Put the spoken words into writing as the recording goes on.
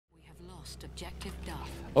lost objective Duff.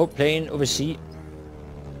 Oh, plane over sea.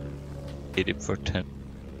 Hit it for 10.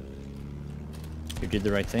 You did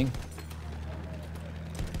the right thing.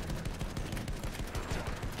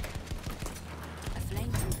 A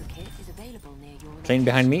flame trooper kit is available near your Plane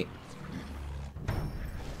behind me.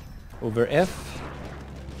 Over F.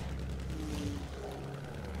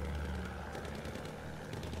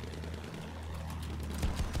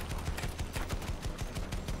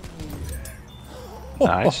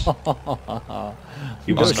 Nice.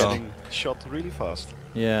 He was Must go. getting shot really fast.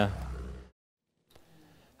 Yeah.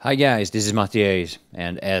 Hi guys, this is MattiAce,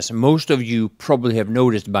 and as most of you probably have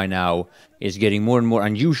noticed by now, it's getting more and more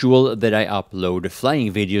unusual that I upload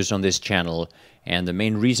flying videos on this channel, and the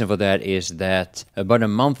main reason for that is that about a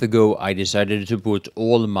month ago I decided to put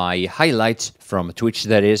all my highlights, from Twitch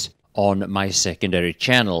that is, on my secondary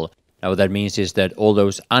channel. Now what that means is that all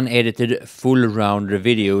those unedited full round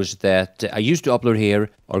videos that I used to upload here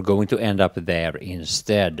are going to end up there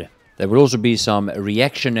instead. There will also be some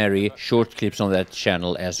reactionary short clips on that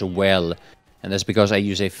channel as well. And that's because I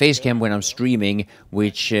use a facecam when I'm streaming,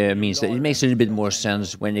 which means that it makes a little bit more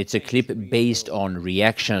sense when it's a clip based on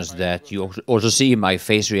reactions that you also see my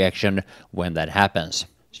face reaction when that happens.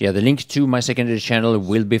 So yeah, the link to my secondary channel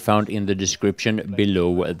will be found in the description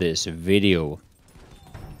below this video.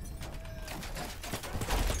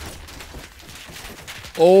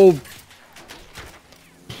 Oh,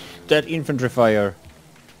 that infantry fire.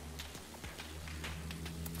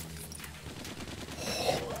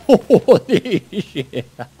 Holy shit.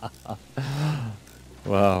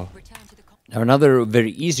 Wow. Now another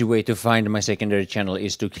very easy way to find my secondary channel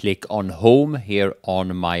is to click on home here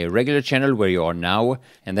on my regular channel where you are now,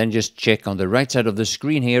 and then just check on the right side of the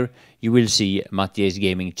screen here. You will see MattiAce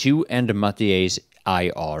Gaming 2 and MattiAce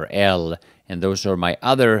IRL, and those are my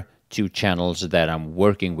other two channels that I'm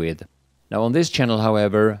working with. Now on this channel,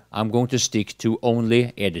 however, I'm going to stick to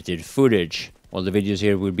only edited footage. All the videos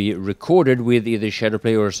here will be recorded with either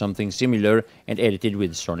Shadowplay or something similar and edited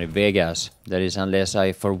with Sony Vegas. That is, unless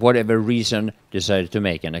I, for whatever reason, decided to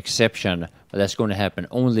make an exception. But that's going to happen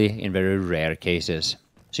only in very rare cases.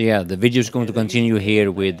 So yeah, the video is going to continue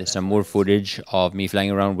here with some more footage of me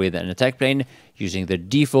flying around with an attack plane using the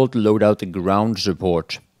default loadout ground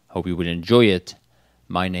support. Hope you will enjoy it.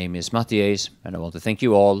 My name is MattiAce, and I want to thank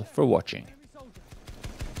you all for watching.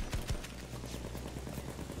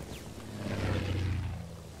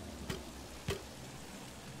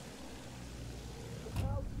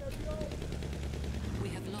 We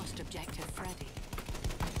have lost objective Freddy.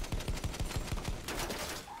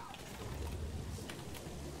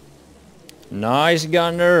 Nice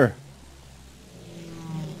gunner!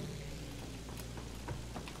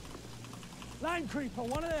 Line creeper,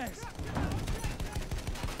 one of these.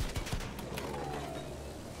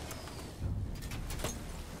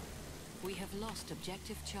 We have lost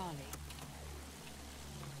objective Charlie.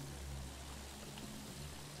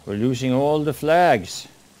 We're losing all the flags.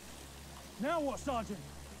 Now what, Sergeant?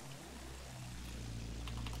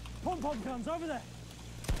 Pom-pom guns over there.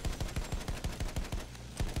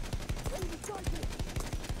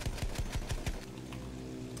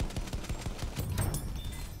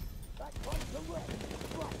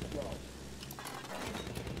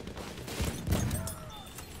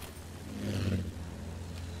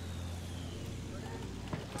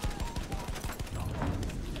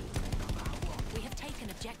 We have taken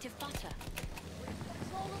objective Butter.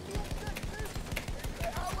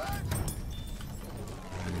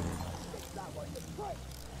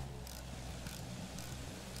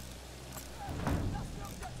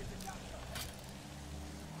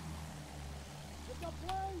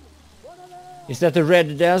 Is that the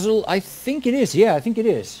red dazzle? I think it is. Yeah, I think it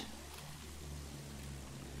is.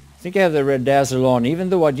 I think I have the red dazzle on, even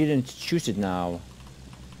though I didn't choose it now.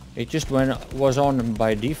 It just was on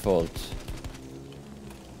by default.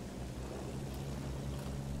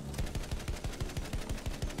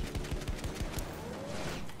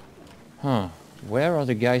 Huh. Where are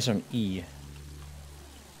the guys on E?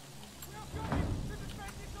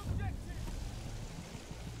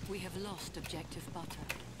 We have lost objective Butter.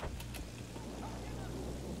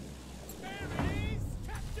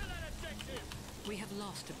 We have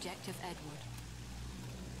lost objective Edward.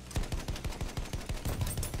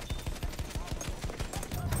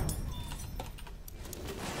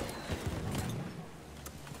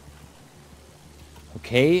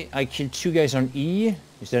 Okay, I killed two guys on E.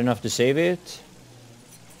 Is that enough to save it?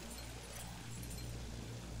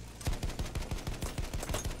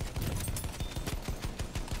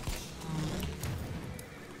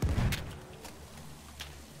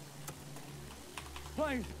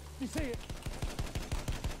 Plane, you see it?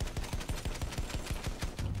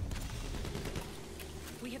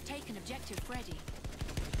 taken objective Freddy.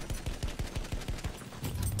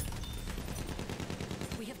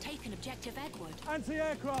 We have taken objective Edward.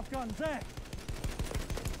 Anti-aircraft guns there.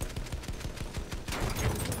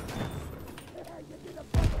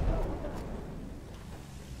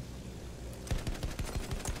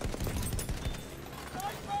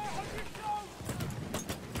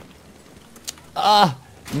 Ah!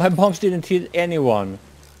 My bombs didn't hit anyone.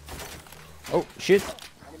 Oh, shit.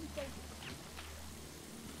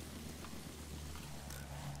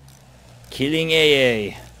 Killing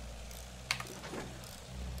AA.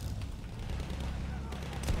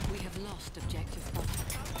 We have lost objective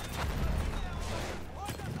Butter.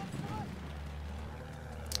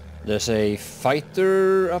 There's a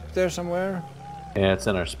fighter up there somewhere. Yeah, it's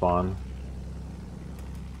in our spawn.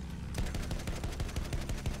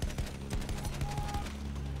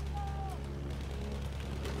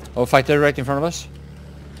 Oh, fighter right in front of us.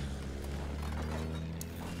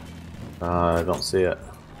 I don't see it.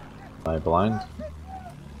 Am I blind?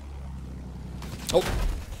 Oh.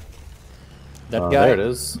 That guy. There it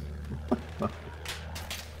is.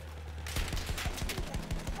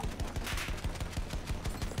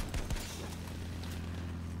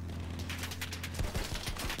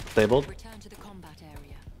 Disabled? Return to the combat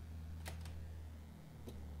area.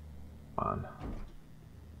 Come on.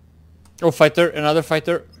 Oh, fighter, another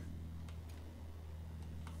fighter.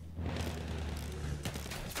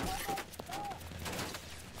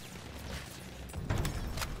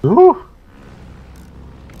 Woo!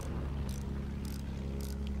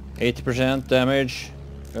 80% damage,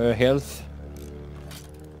 health.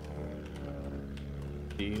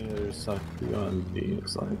 There's something on D,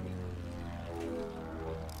 looks like.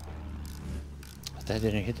 That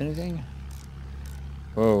didn't hit anything.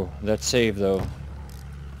 Whoa, that save though.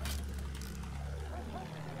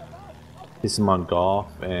 He's some on golf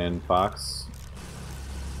and Fox.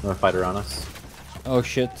 Another fighter on us. Oh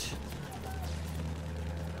shit.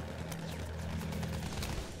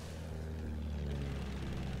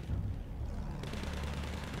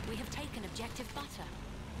 We have taken objective Butter.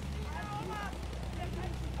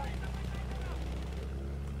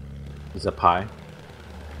 He's up high.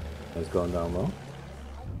 He's going down low.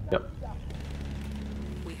 Yep.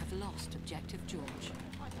 We have lost objective George.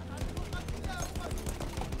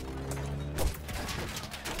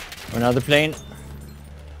 Another plane.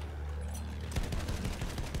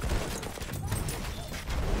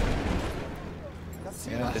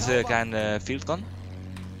 Is there a guy in the field gun?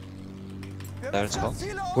 There it's called.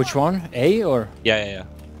 Which one? A or? Yeah.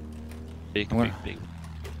 Big, Where? big.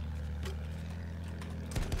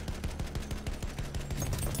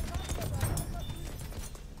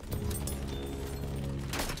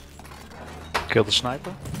 Kill the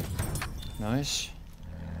sniper. Nice.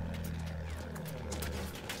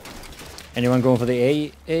 Anyone going for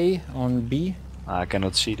the A on B? I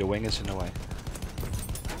cannot see, the wing is in the way.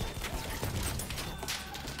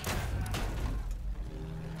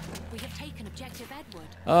 We have taken objective Edward.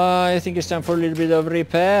 I think it's time for a little bit of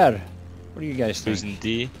repair. What do you guys think? Using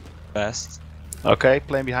D. Fast. Okay,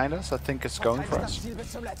 plane behind us. I think it's going for us.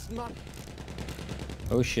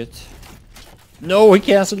 Oh shit. No, he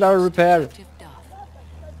cancelled our repair. Objective Duff.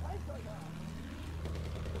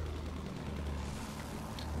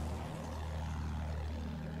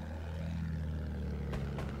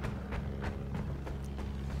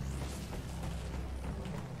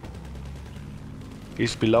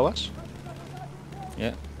 He's below us.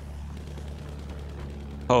 Yeah.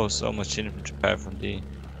 Oh, so much infantry repair from D.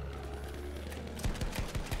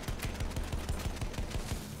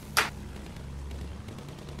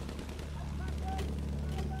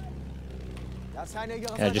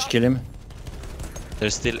 Yeah, just kill him.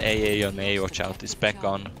 There's still AA on A, watch out. It's back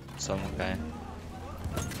on some guy.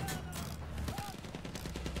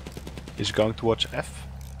 He's going towards F.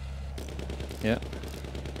 Yeah.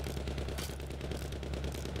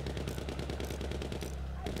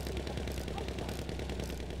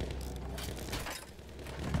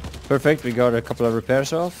 Perfect, we got a couple of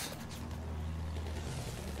repairs off.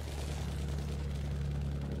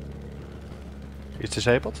 He's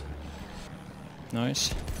disabled.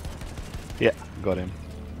 Nice. Yeah, got him.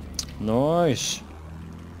 Nice.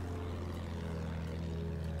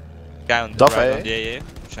 Guy on the Duff right A. on the AA.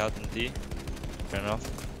 Watch out on D. Turn off.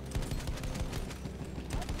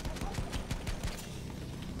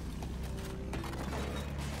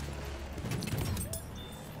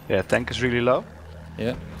 Yeah, tank is really low.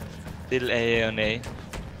 Yeah. Still AA on A.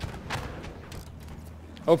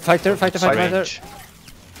 Oh, fighter. Range.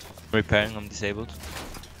 Repairing, I'm disabled.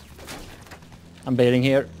 I'm bailing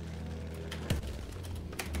here.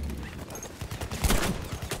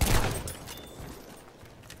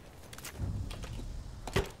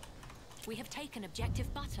 We have taken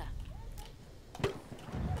objective butter.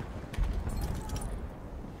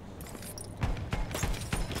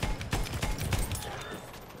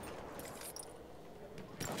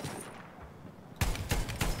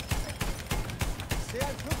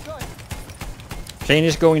 Plane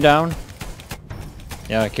is going down.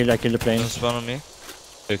 Yeah, I killed the plane. There's one on me.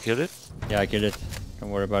 You killed it? Yeah, I killed it.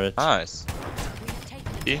 Don't worry about it. Nice. We have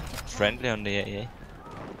taken See? objective Friendly on the AA.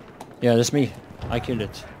 Yeah, that's me. I killed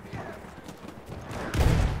it.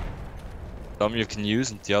 Some you can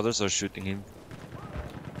use and the others are shooting him.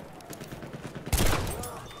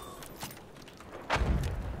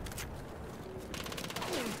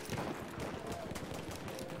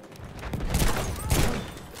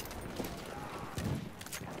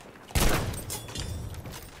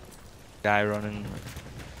 Guy running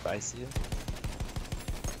bicycle.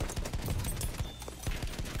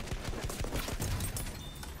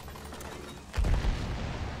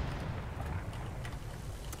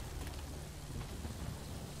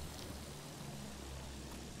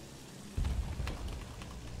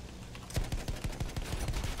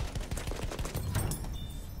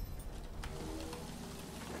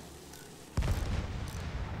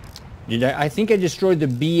 Did I think I destroyed the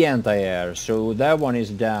B anti-air, so that one is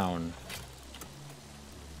down.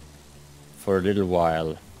 For a little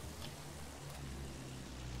while.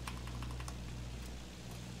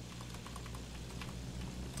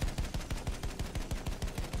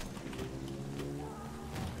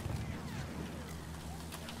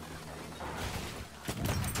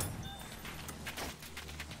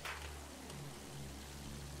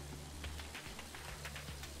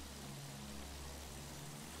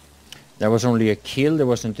 That was only a kill, that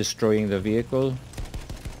wasn't destroying the vehicle.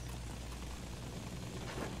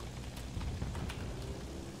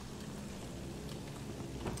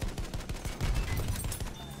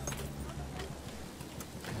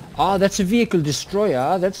 Ah, that's a vehicle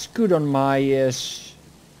destroyer. That's good on my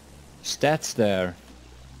stats there.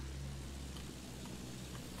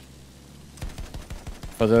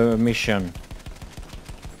 For the mission.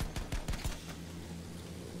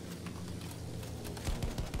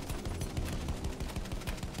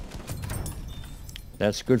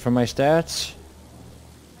 That's good for my stats.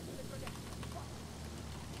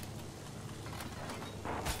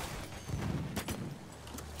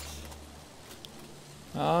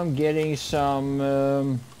 I'm getting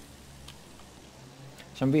some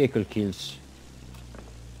vehicle kills.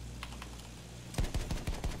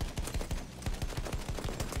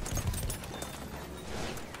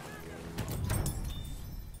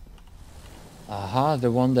 Aha, the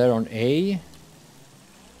one there on A.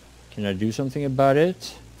 Can I do something about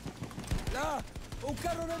it?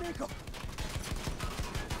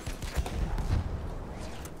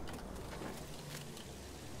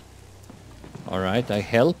 Alright, I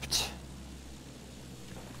helped.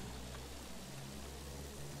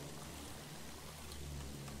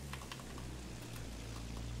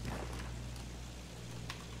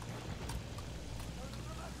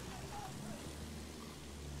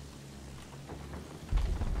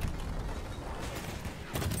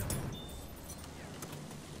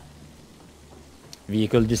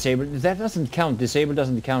 Vehicle disabled. That doesn't count. Disabled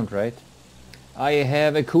doesn't count, right? I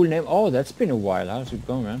have a cool name. Oh, that's been a while. How's it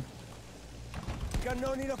going, man?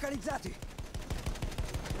 Cannoni localizzati.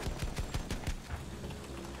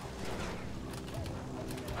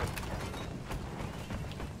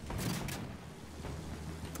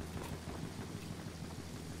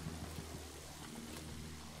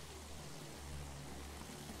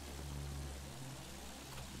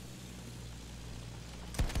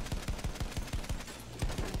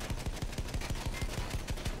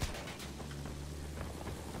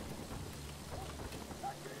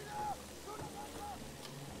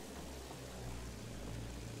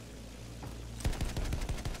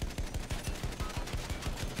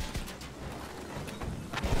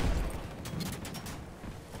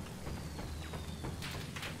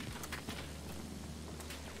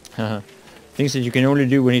 Things that you can only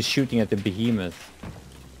do when he's shooting at the behemoth.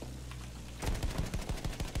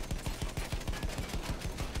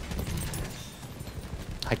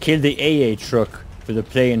 I killed the AA truck with the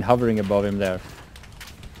plane hovering above him there.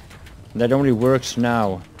 That only works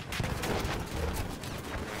now.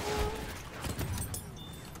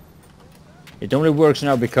 It only works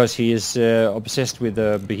now because he is obsessed with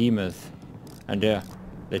the behemoth. And yeah,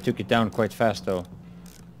 they took it down quite fast though.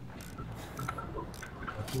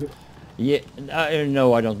 Yeah,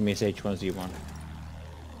 no, I don't miss H1Z1.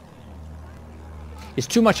 It's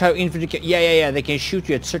too much how infantry can... Yeah, they can shoot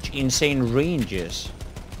you at such insane ranges.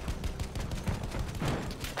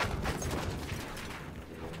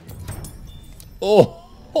 Oh!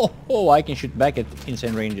 Oh, I can shoot back at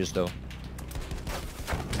insane ranges though.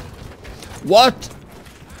 What?